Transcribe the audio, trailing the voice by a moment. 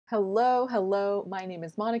Hello, my name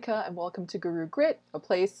is Monica and welcome to Guru Grit, a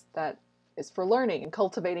place that is for learning and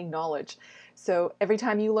cultivating knowledge. So every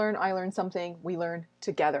time you learn, I learn something, we learn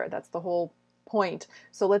together. That's the whole point.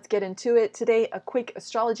 So let's get into it. Today, a quick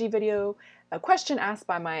astrology video, a question asked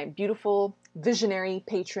by my beautiful visionary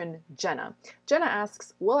patron, Jenna. Jenna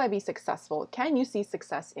asks, will I be successful? Can you see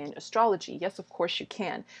success in astrology? Yes, of course you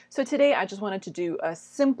can. So today I just wanted to do a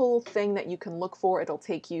simple thing that you can look for. It'll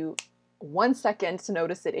take you 1 second to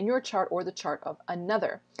notice it in your chart or the chart of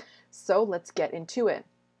another. So let's get into it.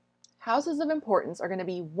 Houses of importance are going to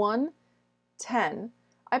be 1, 10.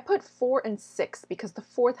 I put 4 and 6 because the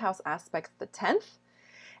fourth house aspects the 10th.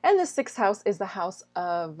 And the sixth house is the house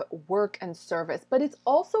of work and service, but it's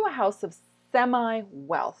also a house of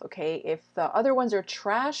semi-wealth, okay? If the other ones are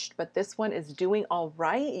trashed, but this one is doing all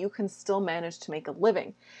right, you can still manage to make a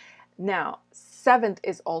living. Now, seventh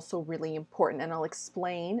is also really important, and I'll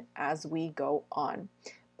explain as we go on.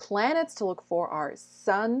 Planets to look for are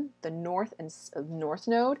Sun, the North and North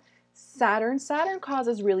Node, Saturn. Saturn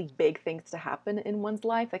causes really big things to happen in one's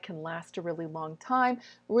life that can last a really long time,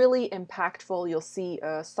 really impactful. You'll see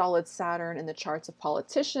a solid Saturn in the charts of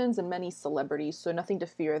politicians and many celebrities, so nothing to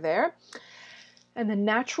fear there. And the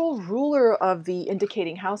natural ruler of the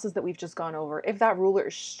indicating houses that we've just gone over, if that ruler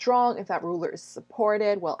is strong, if that ruler is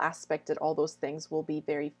supported, well aspected, all those things will be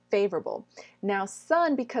very favorable. Now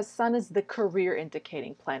Sun, because Sun is the career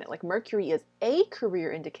indicating planet, like Mercury is a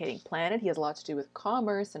career indicating planet, he has a lot to do with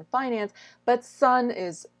commerce and finance, but Sun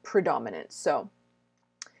is predominant. So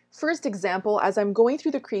first example, as I'm going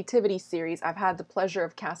through the creativity series, I've had the pleasure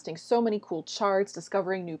of casting so many cool charts,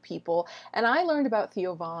 discovering new people, and I learned about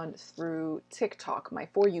Theo Von through TikTok, my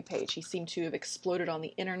For You page. He seemed to have exploded on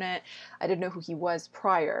the internet. I didn't know who he was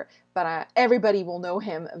prior, but everybody will know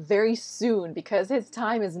him very soon because his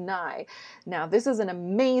time is nigh. Now, this is an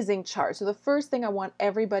amazing chart. So the first thing I want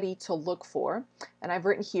everybody to look for, and I've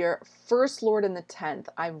written here, First Lord in the 10th,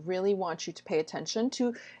 I really want you to pay attention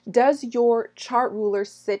to, does your chart ruler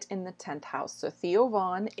sit in the 10th house? So Theo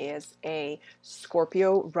Von is a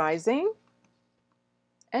Scorpio rising,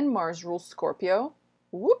 and Mars rules Scorpio.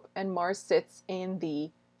 Whoop, and Mars sits in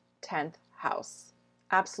the 10th house.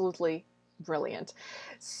 Absolutely brilliant.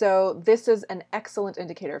 So this is an excellent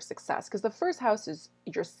indicator of success because the first house is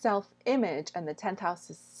your self-image and the 10th house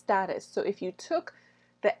is status. So if you took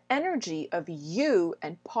the energy of you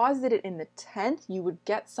and posited it in the 10th, you would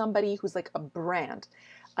get somebody who's like a brand.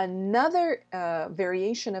 Another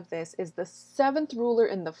variation of this is the 7th ruler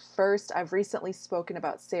in the first. I've recently spoken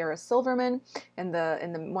about Sarah Silverman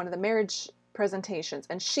in one of the marriage presentations,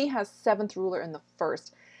 and she has 7th ruler in the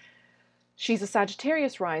first. She's a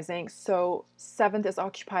Sagittarius rising, so 7th is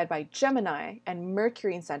occupied by Gemini and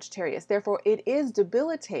Mercury in Sagittarius. Therefore, it is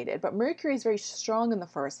debilitated, but Mercury is very strong in the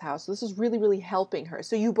first house. So this is really, really helping her.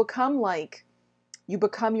 So you become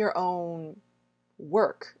your own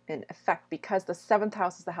work in effect because the 7th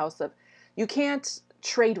house is the house of, you can't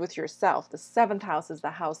trade with yourself. The 7th house is the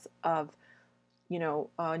house of,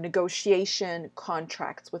 negotiation,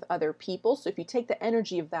 contracts with other people. So if you take the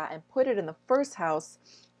energy of that and put it in the first house,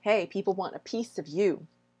 hey, people want a piece of you.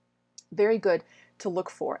 Very good to look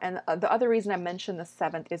for. And the other reason I mentioned the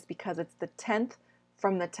 7th is because it's the 10th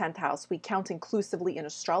from the 10th house. We count inclusively in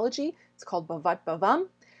astrology. It's called Bhavat Bhavam,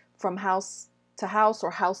 from house to house or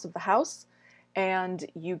house of the house. And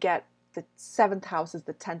you get the 7th house is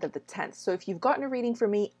the 10th of the 10th. So if you've gotten a reading from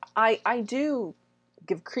me, I do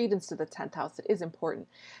give credence to the 10th house. It is important.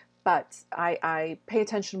 But I pay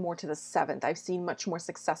attention more to the 7th. I've seen much more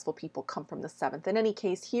successful people come from the 7th. In any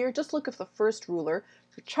case, here, just look at the first ruler,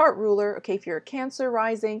 your chart ruler. Okay, if you're a Cancer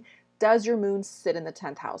rising, does your moon sit in the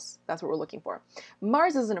 10th house? That's what we're looking for.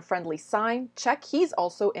 Mars is in a friendly sign. Check. He's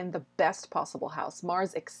also in the best possible house.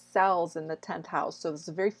 Mars excels in the 10th house, so this is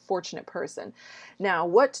a very fortunate person. Now,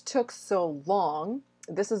 what took so long?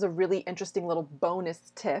 This is a really interesting little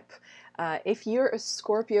bonus tip. If you're a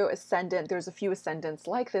Scorpio ascendant, there's a few ascendants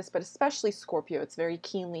like this, but especially Scorpio, it's very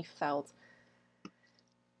keenly felt.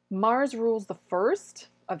 Mars rules the first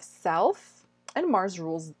of self, and Mars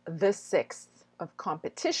rules the 6th of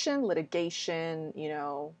competition, litigation,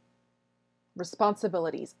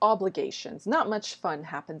 responsibilities, obligations. Not much fun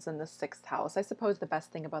happens in the 6th house. I suppose the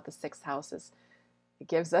best thing about the 6th house is it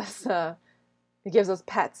gives us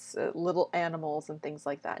pets, little animals and things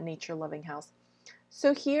like that, nature-loving house.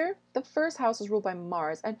 So here, the first house is ruled by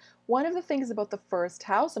Mars. And one of the things about the first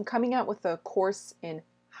house, I'm coming out with a course in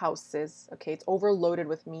houses, okay? It's overloaded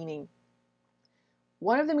with meaning.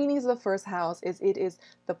 One of the meanings of the first house is it is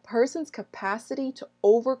the person's capacity to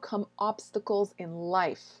overcome obstacles in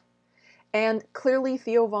life. And clearly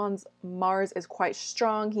Theo Von's Mars is quite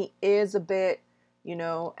strong. He is a bit you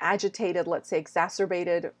know, agitated, let's say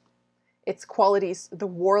exacerbated its qualities, the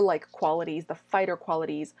warlike qualities, the fighter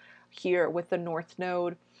qualities here with the North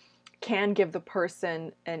Node can give the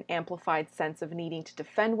person an amplified sense of needing to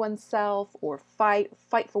defend oneself or fight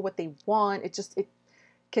for what they want. It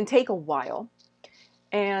can take a while.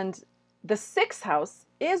 And the 6th house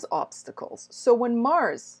is obstacles. So when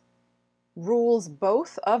Mars rules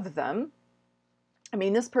both of them, I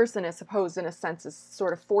mean, this person is supposed, in a sense, is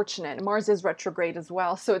sort of fortunate. Mars is retrograde as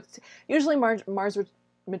well. So it's usually Mars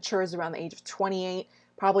matures around the age of 28.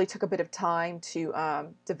 Probably took a bit of time to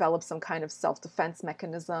develop some kind of self-defense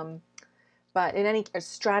mechanism. But in any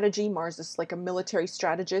strategy, Mars is like a military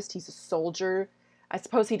strategist. He's a soldier. I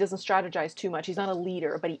suppose he doesn't strategize too much. He's not a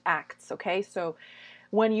leader, but he acts, okay? So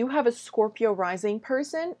when you have a Scorpio rising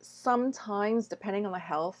person, sometimes, depending on the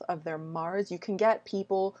health of their Mars, you can get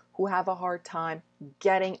people who have a hard time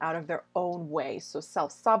getting out of their own way. So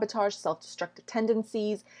self-sabotage, self-destructive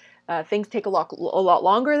tendencies, things take a lot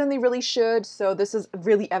longer than they really should. So this is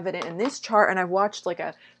really evident in this chart. And I've watched like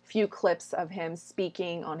a few clips of him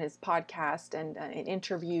speaking on his podcast and in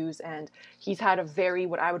interviews. And he's had a very,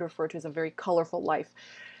 what I would refer to as a very colorful life.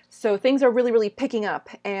 So things are really, really picking up.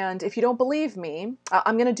 And if you don't believe me,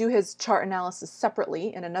 I'm going to do his chart analysis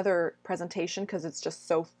separately in another presentation because it's just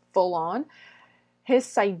so full on. His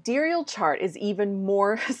sidereal chart is even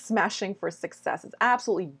more smashing for success. It's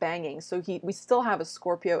absolutely banging. So we still have a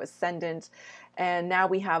Scorpio ascendant, and now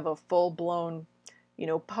we have a full-blown, you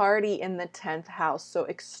know, party in the 10th house. So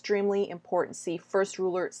extremely important. See, first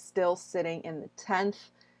ruler still sitting in the 10th.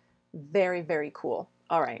 Very, very cool.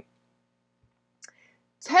 All right.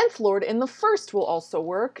 10th Lord in the 1st will also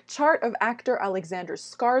work. Chart of actor Alexander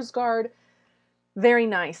Skarsgård. Very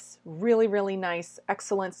nice. Really, really nice.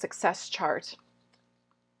 Excellent success chart.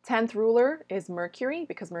 10th ruler is Mercury,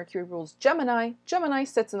 because Mercury rules Gemini. Gemini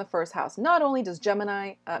sits in the 1st house. Not only does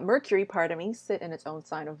Mercury, sit in its own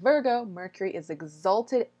sign of Virgo, Mercury is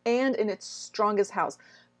exalted and in its strongest house.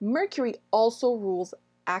 Mercury also rules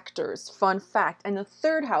actors. Fun fact. And the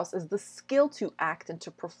 3rd house is the skill to act and to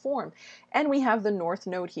perform. And we have the North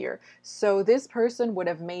Node here. So this person would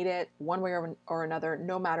have made it one way or another,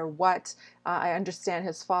 no matter what. I understand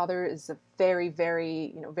his father is a very,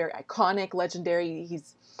 very, very iconic, legendary.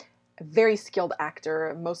 He's a very skilled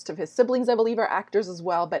actor. Most of his siblings, I believe, are actors as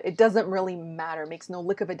well, but it doesn't really matter. It makes no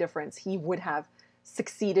lick of a difference. He would have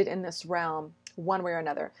succeeded in this realm one way or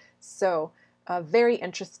another. So very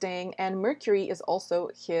interesting. And Mercury is also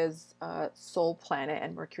his soul planet,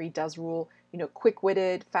 and Mercury does rule,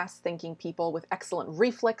 quick-witted, fast-thinking people with excellent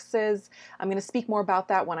reflexes. I'm going to speak more about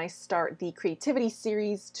that when I start the creativity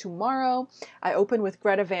series tomorrow. I open with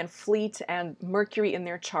Greta Van Fleet, and Mercury in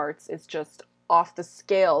their charts is just off the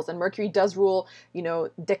scales, and Mercury does rule,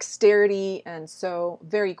 dexterity, and so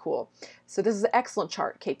very cool. So this is an excellent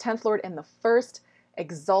chart. Okay, 10th Lord in the 1st,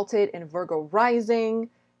 exalted in Virgo rising.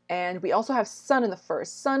 And we also have Sun in the 1st.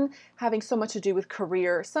 Sun having so much to do with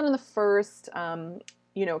career. Sun in the 1st,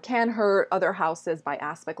 can hurt other houses by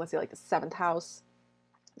aspect. Let's say like the 7th house,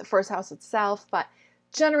 the 1st house itself. But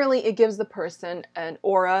generally, it gives the person an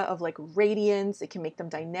aura of like radiance. It can make them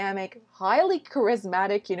dynamic, highly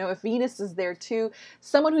charismatic. If Venus is there too,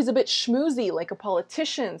 someone who's a bit schmoozy, like a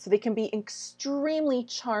politician. So they can be extremely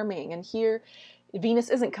charming. And here, Venus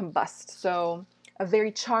isn't combust. So a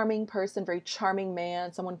very charming person, very charming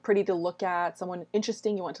man, someone pretty to look at, someone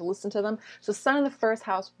interesting, you want to listen to them. So Sun in the 1st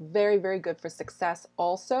house, very, very good for success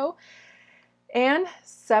also. And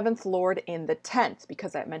 7th Lord in the 10th,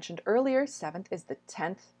 because I mentioned earlier, 7th is the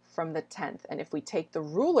 10th from the 10th. And if we take the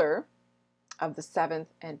ruler of the 7th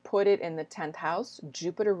and put it in the 10th house,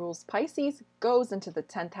 Jupiter rules Pisces, goes into the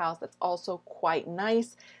 10th house. That's also quite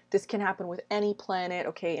nice. This can happen with any planet,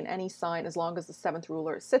 okay, in any sign, as long as the 7th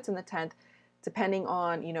ruler sits in the 10th. Depending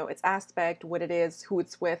on, its aspect, what it is, who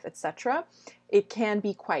it's with, etc. It can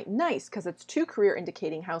be quite nice because it's 2 career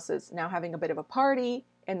indicating houses now having a bit of a party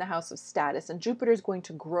in the house of status, and Jupiter is going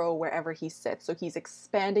to grow wherever he sits. So he's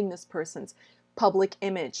expanding this person's public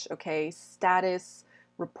image, okay, status,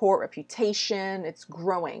 rapport, reputation, it's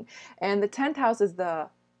growing. And the 10th house is the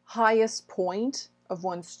highest point of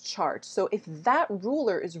one's chart. So if that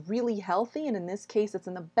ruler is really healthy, and in this case it's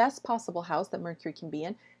in the best possible house that Mercury can be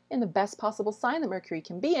in the best possible sign that Mercury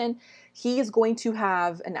can be in, he is going to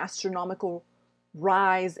have an astronomical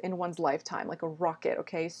rise in one's lifetime, like a rocket,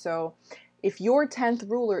 okay? So if your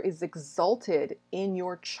 10th ruler is exalted in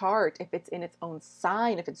your chart, if it's in its own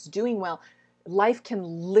sign, if it's doing well, life can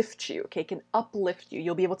lift you, okay? It can uplift you.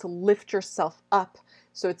 You'll be able to lift yourself up.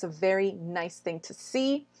 So it's a very nice thing to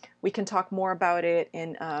see. We can talk more about it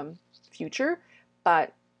in future,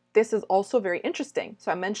 but this is also very interesting.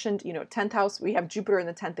 So I mentioned, 10th house, we have Jupiter in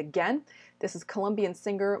the 10th again. This is Colombian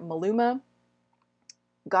singer Maluma.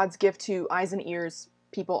 God's gift to eyes and ears,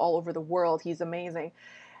 people all over the world. He's amazing.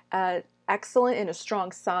 Excellent in a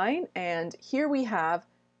strong sign. And here we have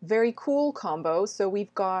very cool combo. So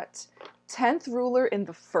we've got 10th ruler in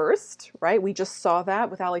the first, right? We just saw that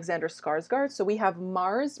with Alexander Skarsgård. So we have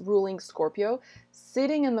Mars ruling Scorpio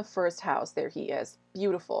sitting in the first house. There he is.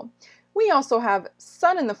 Beautiful. We also have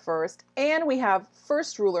Sun in the first, and we have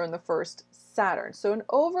first ruler in the first, Saturn. So an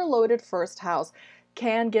overloaded first house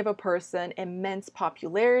can give a person immense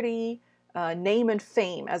popularity, name and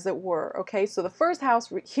fame, as it were. Okay, so the first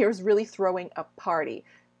house here is really throwing a party.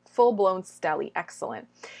 Full-blown stelly, excellent.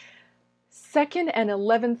 2nd and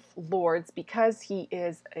 11th lords, because he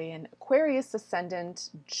is an Aquarius ascendant,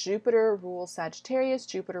 Jupiter rules Sagittarius,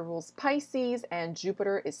 Jupiter rules Pisces, and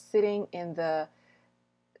Jupiter is sitting in the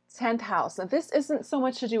 10th house. Now this isn't so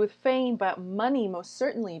much to do with fame, but money most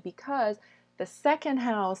certainly, because the 2nd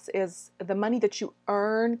house is the money that you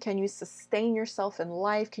earn. Can you sustain yourself in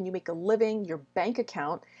life? Can you make a living? Your bank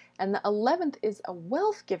account. And the 11th is a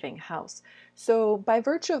wealth-giving house. So by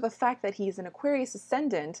virtue of the fact that he's an Aquarius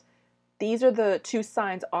ascendant, these are the two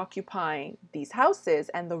signs occupying these houses,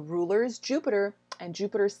 and the ruler is Jupiter, and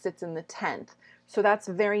Jupiter sits in the 10th. So that's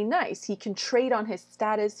very nice. He can trade on his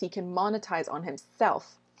status. He can monetize on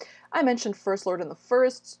himself. I mentioned first lord in the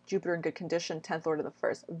first, Jupiter in good condition, 10th lord in the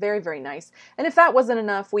first. Very, very nice. And if that wasn't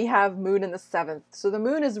enough, we have moon in the 7th. So the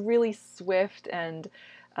moon is really swift and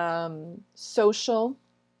social,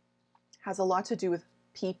 has a lot to do with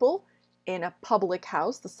people in a public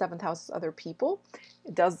house. The 7th house is other people.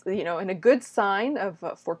 It does, in a good sign of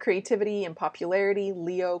for creativity and popularity.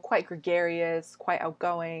 Leo, quite gregarious, quite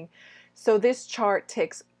outgoing. So this chart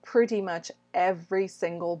ticks pretty much every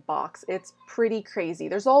single box. It's pretty crazy.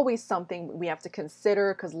 There's always something we have to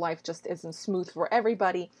consider because life just isn't smooth for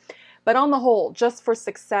everybody. But on the whole, just for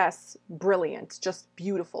success, brilliant, just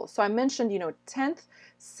beautiful. So I mentioned, 10th,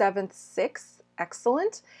 7th, 6th,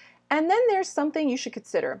 excellent. And then there's something you should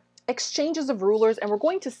consider. Exchanges of rulers, and we're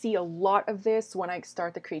going to see a lot of this when I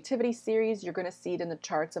start the creativity series. You're going to see it in the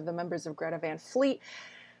charts of the members of Greta Van Fleet.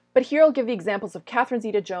 But here I'll give you examples of Catherine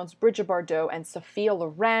Zeta-Jones, Bridget Bardot, and Sophia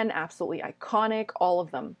Loren. Absolutely iconic, all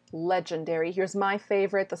of them legendary. Here's my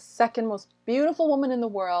favorite, the second most beautiful woman in the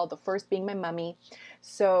world, the first being my mummy.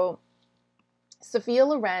 So Sophia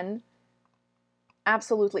Loren,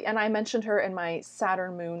 absolutely. And I mentioned her in my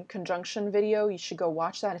Saturn Moon conjunction video. You should go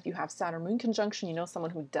watch that. If you have Saturn Moon conjunction, you know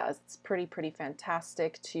someone who does. It's pretty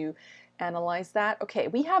fantastic to analyze that. Okay,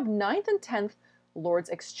 we have 9th and 10th lords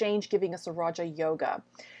exchange, giving us a Raja Yoga.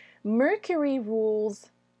 Mercury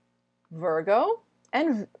rules Virgo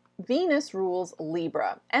and Venus rules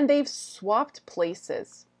Libra, and they've swapped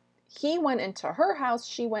places. He went into her house,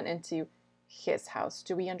 she went into his house.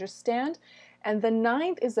 Do we understand? And the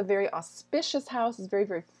 9th is a very auspicious house. It's very,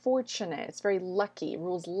 very fortunate. It's very lucky. It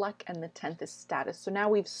rules luck, and the 10th is status. So now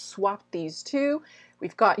we've swapped these two.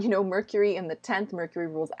 We've got, Mercury in the 10th. Mercury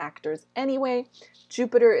rules actors anyway.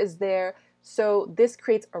 Jupiter is there. So this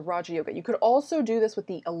creates a Raja Yoga. You could also do this with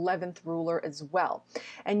the 11th ruler as well.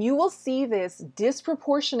 And you will see this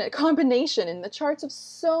disproportionate combination in the charts of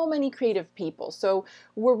so many creative people. So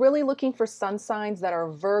we're really looking for sun signs that are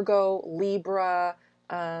Virgo, Libra,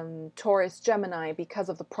 Taurus, Gemini, because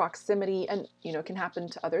of the proximity, and it can happen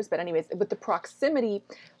to others, but anyways, with the proximity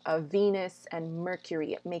of Venus and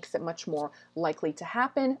Mercury, it makes it much more likely to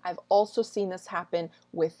happen. I've also seen this happen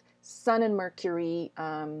with Sun and Mercury.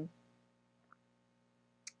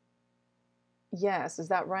 Yes, is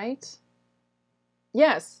that right?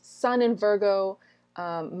 Yes, Sun in Virgo,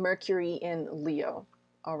 Mercury in Leo.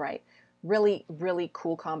 All right. Really, really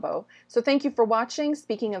cool combo. So thank you for watching.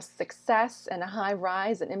 Speaking of success and a high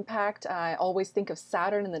rise and impact, I always think of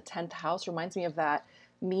Saturn in the 10th house. Reminds me of that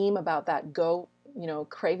meme about that goat,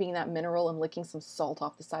 craving that mineral and licking some salt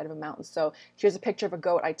off the side of a mountain. So here's a picture of a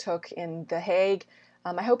goat I took in The Hague.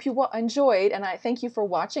 I hope you enjoyed, and I thank you for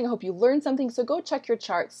watching. I hope you learned something. So go check your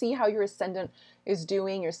chart, see how your ascendant is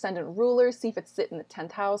doing, your ascendant ruler, see if it's sitting in the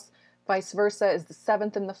 10th house. Vice versa, is the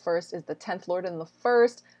 7th in the first, is the 10th lord in the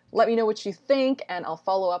first. Let me know what you think, and I'll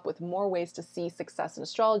follow up with more ways to see success in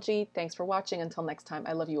astrology. Thanks for watching. Until next time,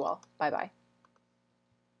 I love you all. Bye-bye.